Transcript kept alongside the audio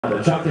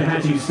The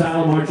Choctaw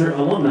Style Marcher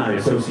Alumni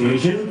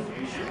Association.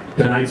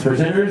 Tonight's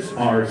presenters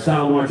are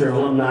Style Marcher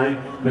alumni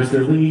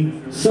Mr. Lee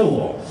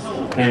Sowell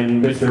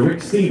and Mr.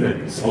 Rick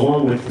Stevens,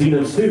 along with Dean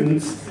of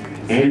Students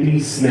Andy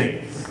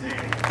Snake.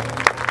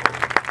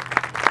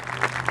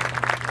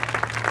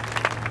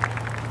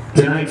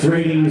 Tonight's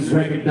ratings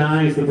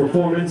recognize the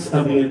performance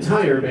of the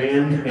entire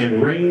band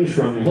and range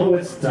from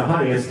lowest to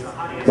highest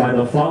by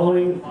the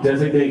following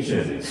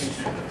designations: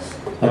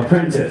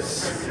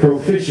 Apprentice,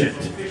 Proficient,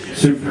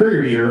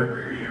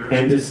 Superior,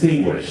 and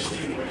Distinguished.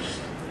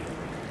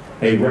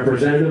 A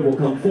representative will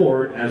come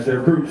forward as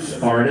their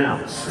groups are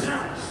announced.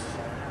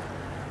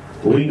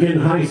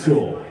 Lincoln High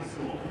School.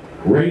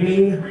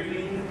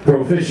 Rating,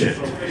 Proficient.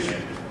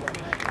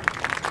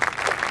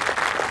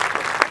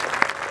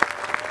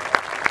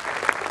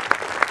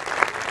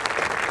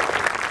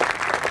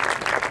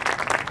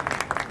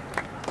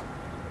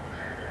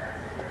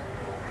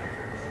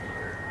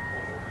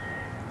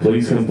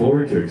 Please come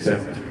forward to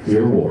accept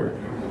your award.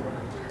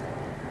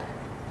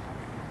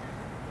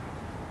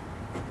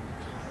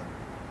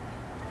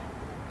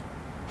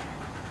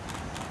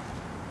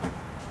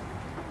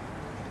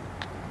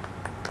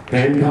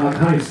 Hancock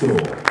High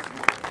School.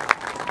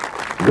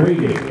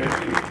 Rating,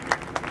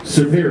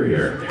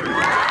 Superior.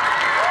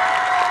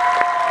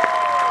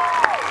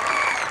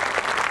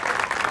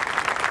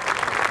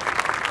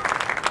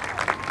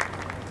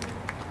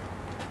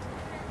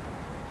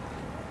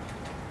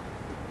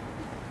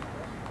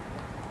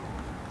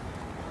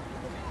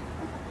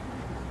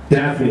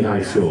 Daphne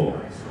High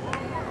School.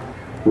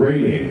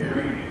 Rating,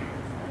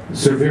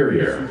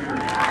 Superior.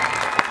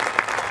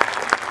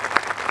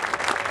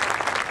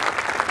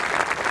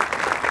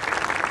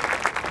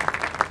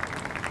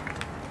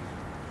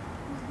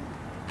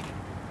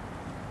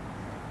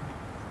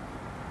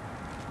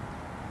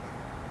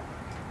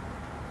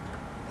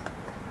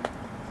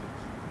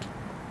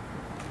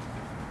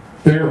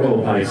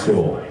 Fairhope High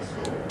School.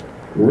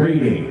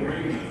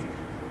 Rating,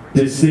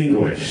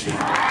 Distinguished.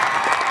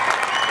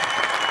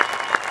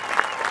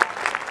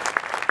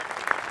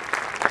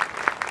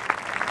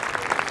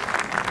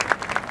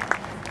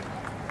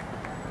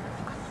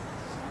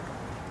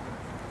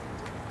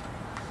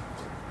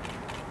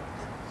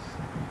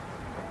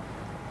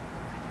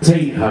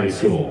 Tate High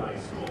School.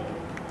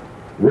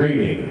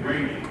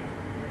 Rating,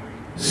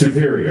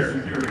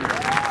 Superior.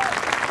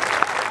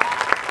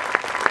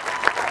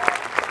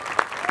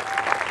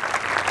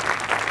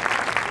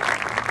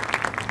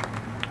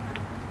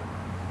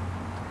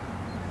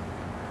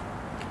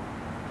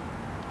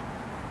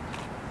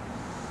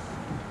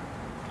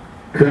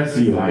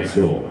 Crestview High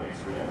School.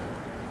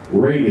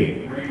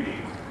 Rating,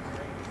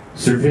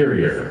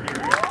 Superior.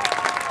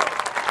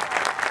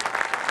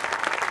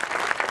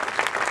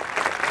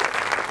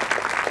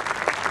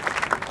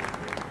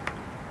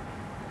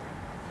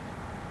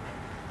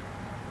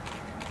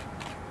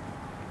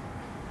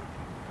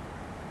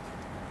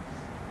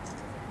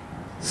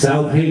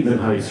 South Haven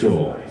High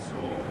School.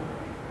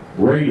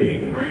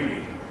 Rating,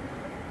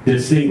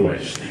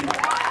 Distinguished.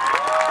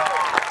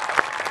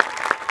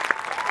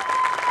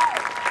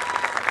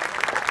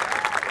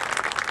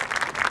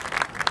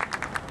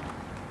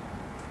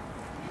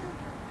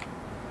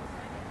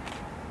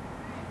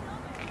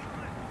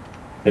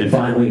 And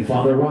finally,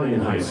 Father Ryan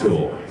High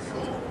School.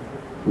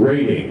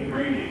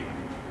 Rating,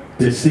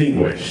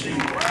 Distinguished.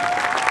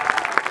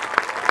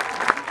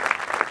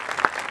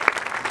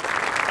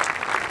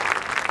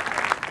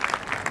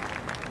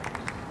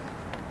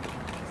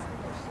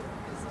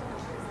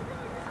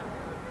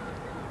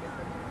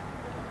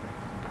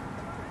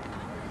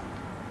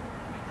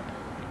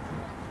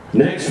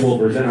 Next, we'll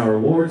present our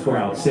awards for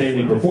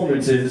outstanding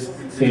performances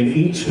in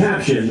each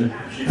caption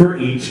for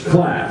each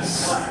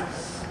class.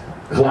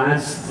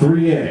 Class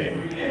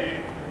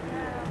 3A.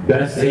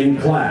 Best in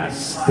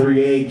Class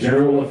 3A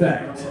General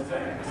Effect.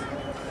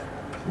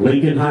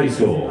 Lincoln High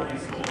School.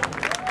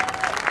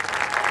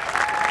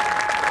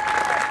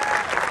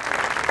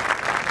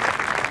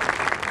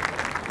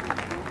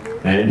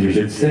 And you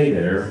should stay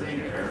there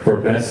for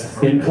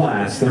Best in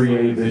Class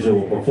 3A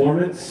Visual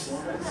Performance,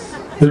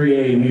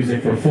 3A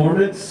Music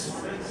Performance,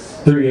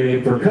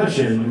 3A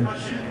Percussion,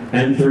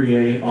 and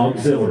 3A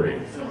Auxiliary.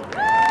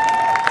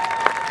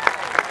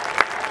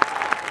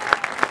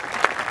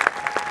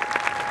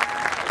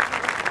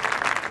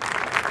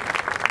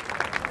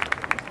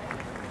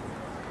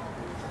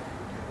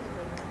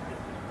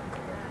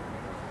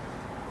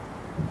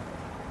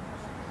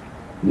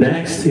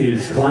 Next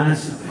is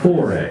Class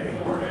 4A.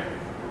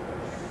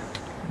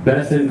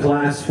 Best in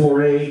Class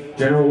 4A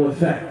General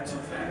Effect,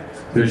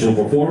 Visual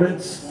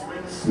Performance,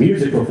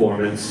 Music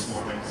Performance,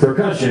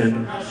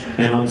 Percussion,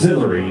 and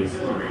Auxiliary,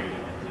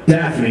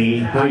 Daphne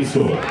High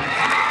School.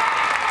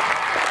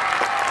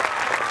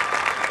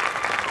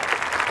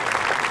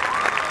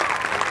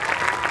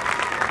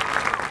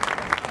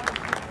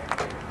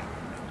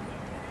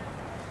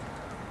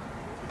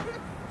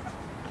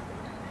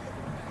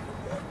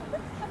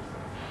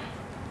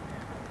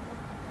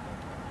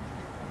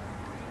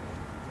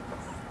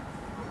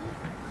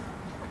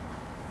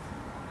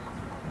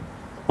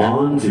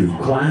 On to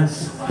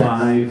Class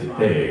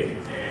 5A.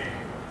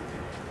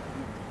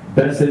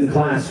 Best in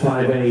Class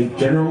 5A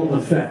General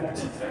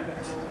Effect.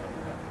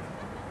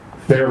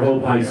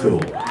 Fairhope High School.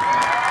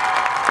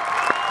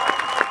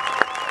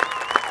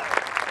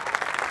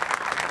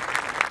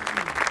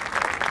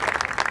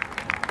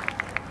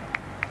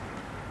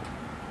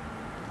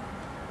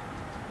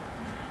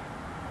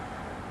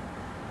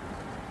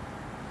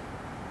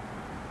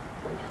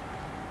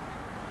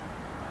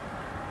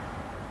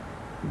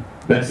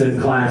 Best in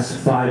Class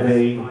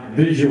 5A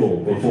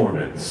Visual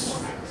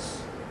Performance.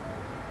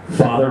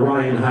 Father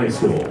Ryan High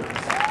School.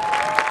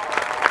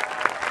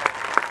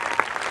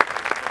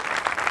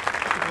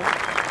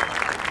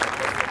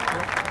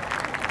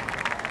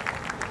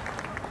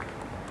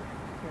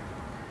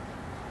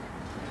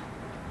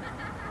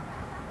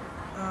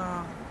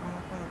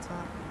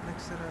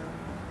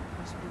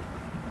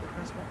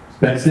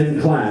 Best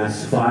in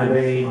Class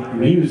 5A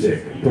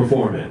Music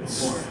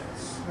Performance.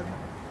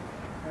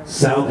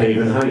 South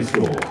Haven High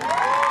School.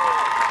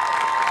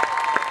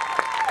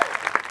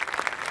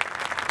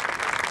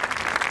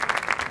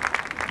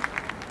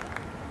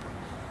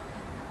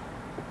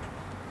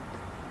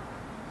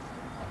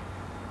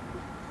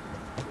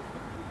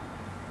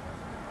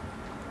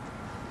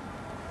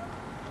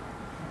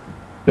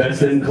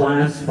 Best in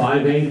Class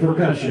 5A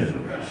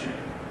Percussion.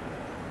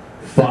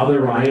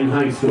 Father Ryan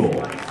High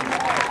School.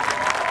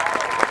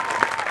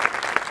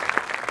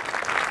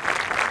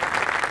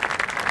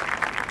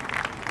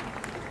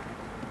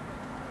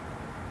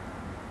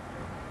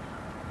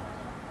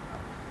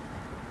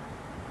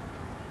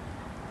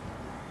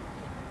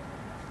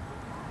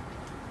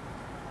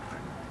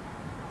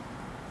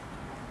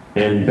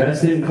 And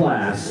Best in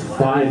Class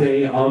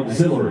 5A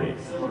Auxiliary.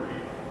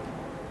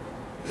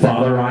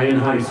 Father Ryan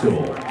High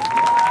School.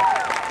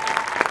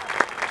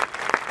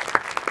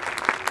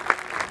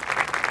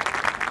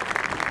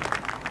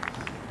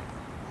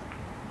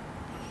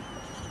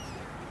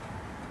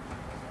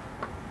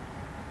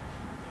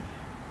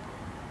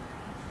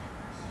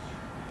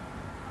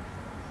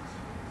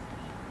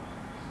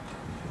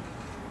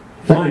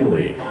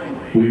 Finally,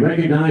 we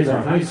recognize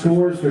our high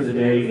scores for the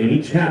day in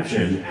each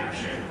caption,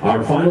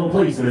 our final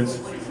placements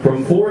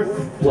from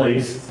 4th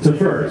place to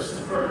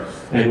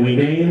 1st, and we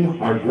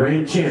name our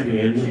grand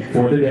champion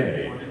for the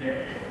day.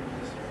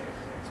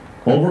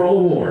 Overall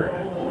award.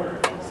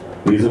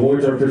 These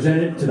awards are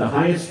presented to the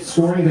highest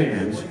scoring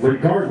bands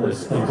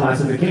regardless of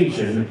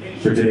classification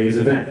for today's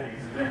event.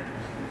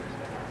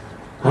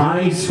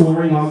 High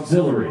scoring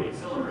auxiliary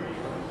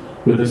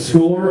with a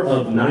score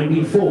of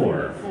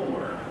 94.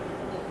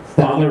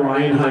 Father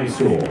Ryan High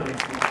School.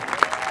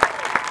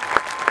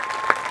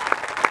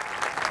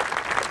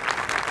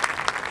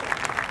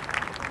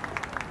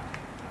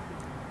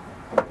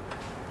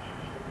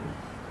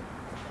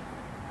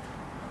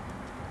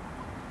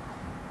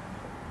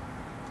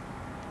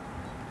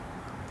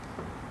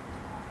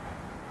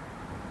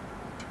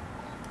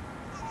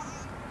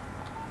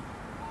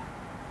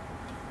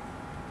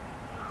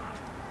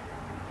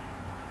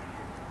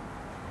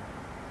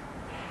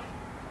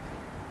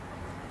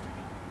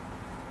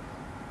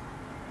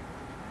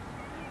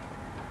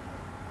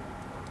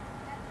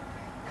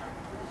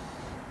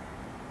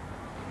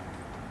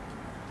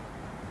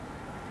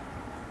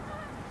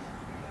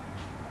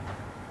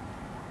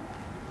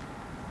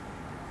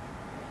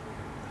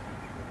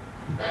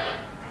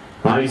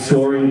 High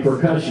scoring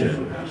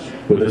percussion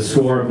with a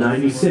score of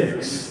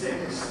 96.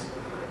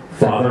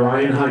 Father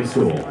Ryan High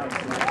School.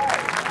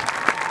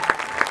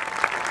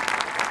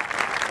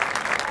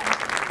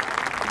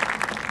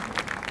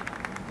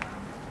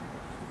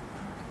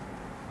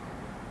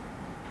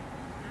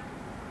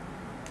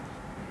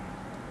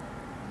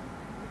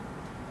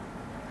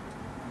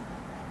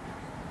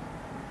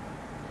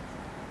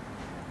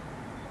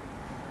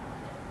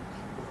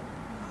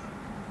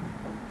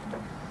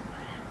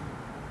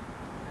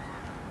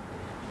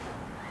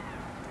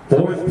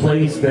 Fourth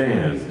place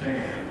band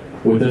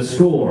with a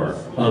score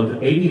of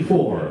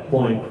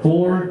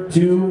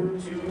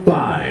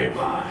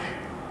 84.425.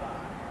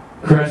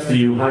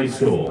 Crestview High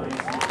School.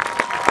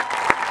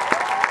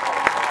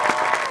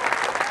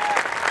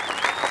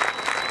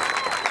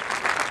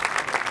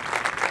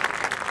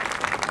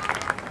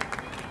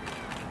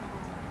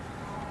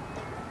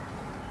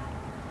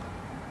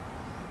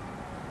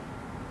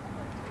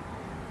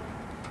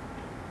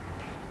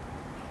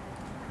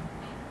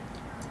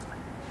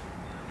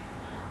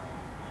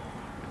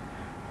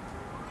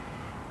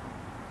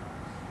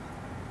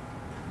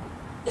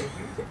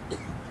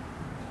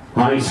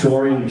 High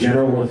scoring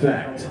general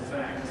effect.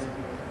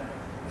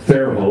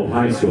 Fairhope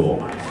High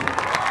School.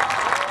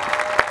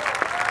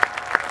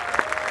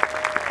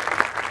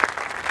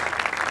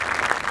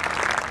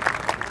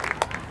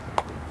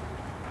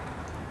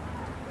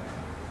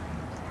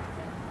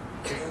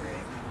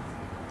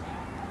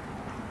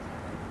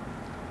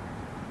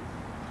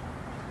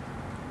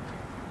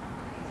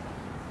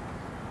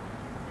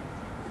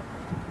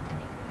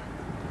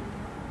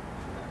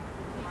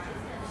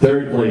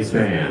 Third place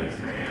band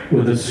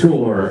with a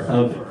score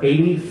of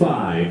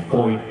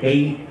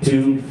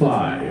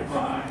 85.825.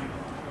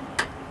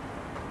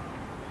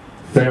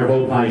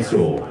 Fairhope High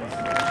School.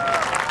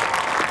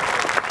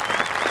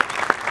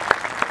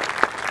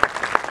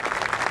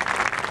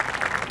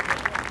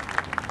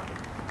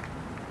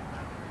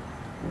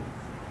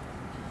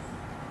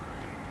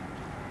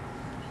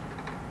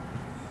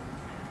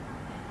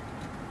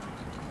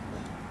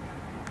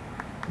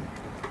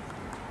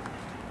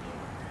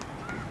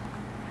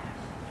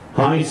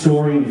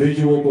 High-scoring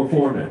visual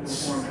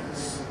performance.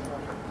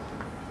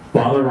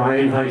 Father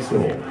Ryan High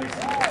School.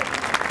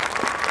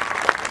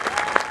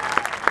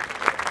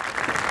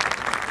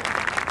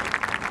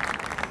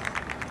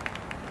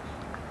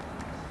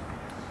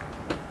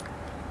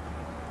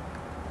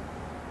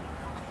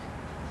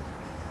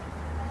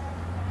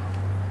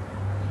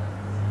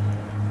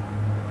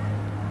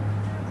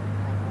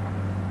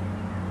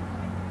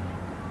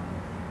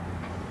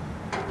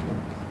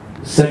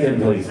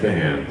 Second place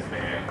band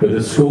with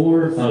a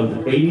score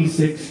of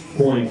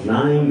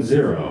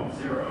 86.90.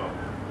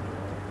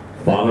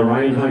 Father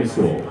Ryan High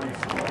School.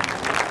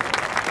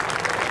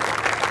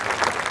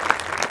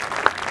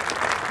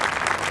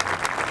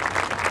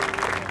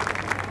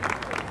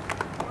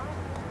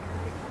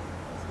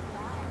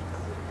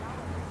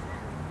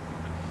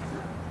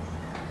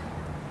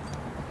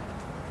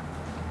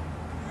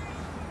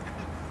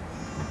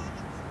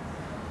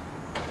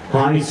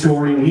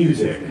 High-scoring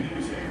music.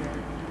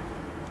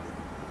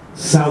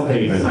 South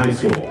Haven High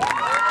School.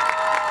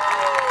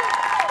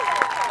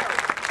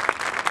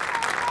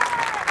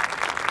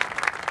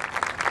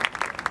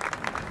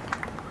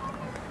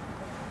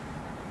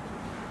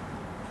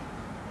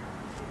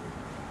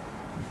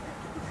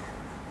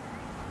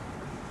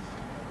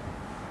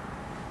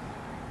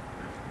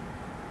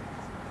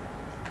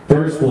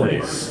 First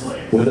place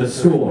with a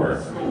score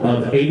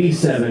of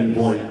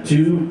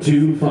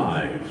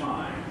 87.225.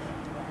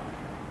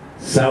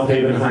 South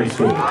Haven High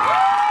School.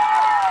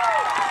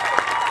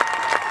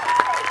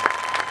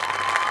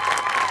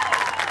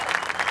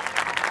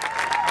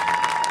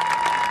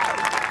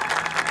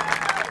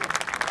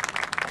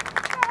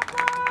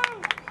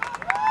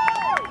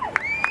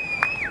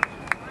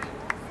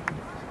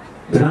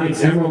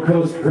 Tonight's Emerald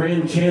Coast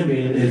Grand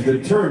Champion is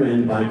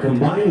determined by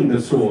combining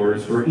the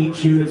scores for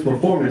each unit's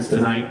performance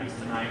tonight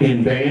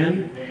in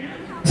band,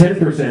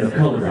 10% of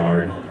color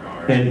guard,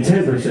 and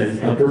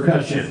 10% of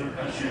percussion.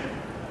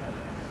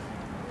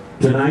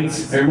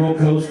 Tonight's Emerald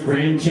Coast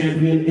Grand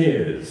Champion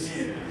is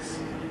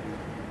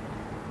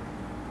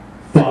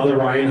Father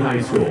Ryan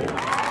High School.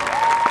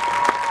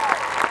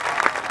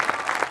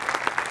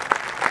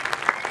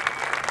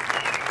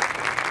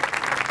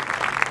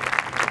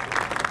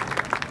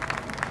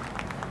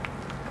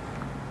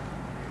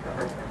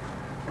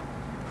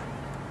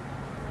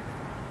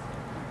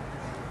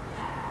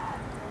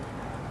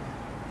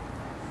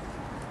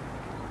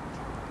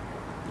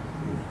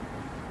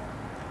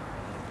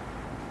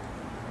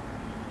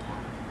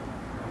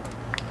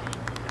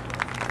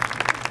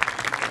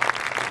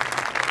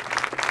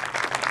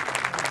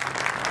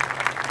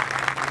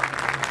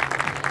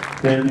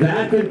 And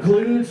that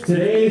concludes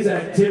today's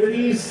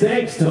activities.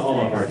 Thanks to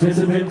all our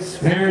participants,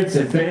 parents,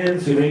 and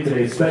fans who made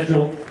today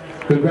special.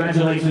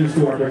 Congratulations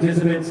to our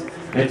participants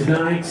and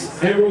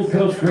tonight's Emerald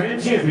Coast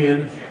Grand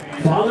Champion,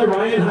 Father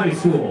Ryan High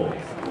School.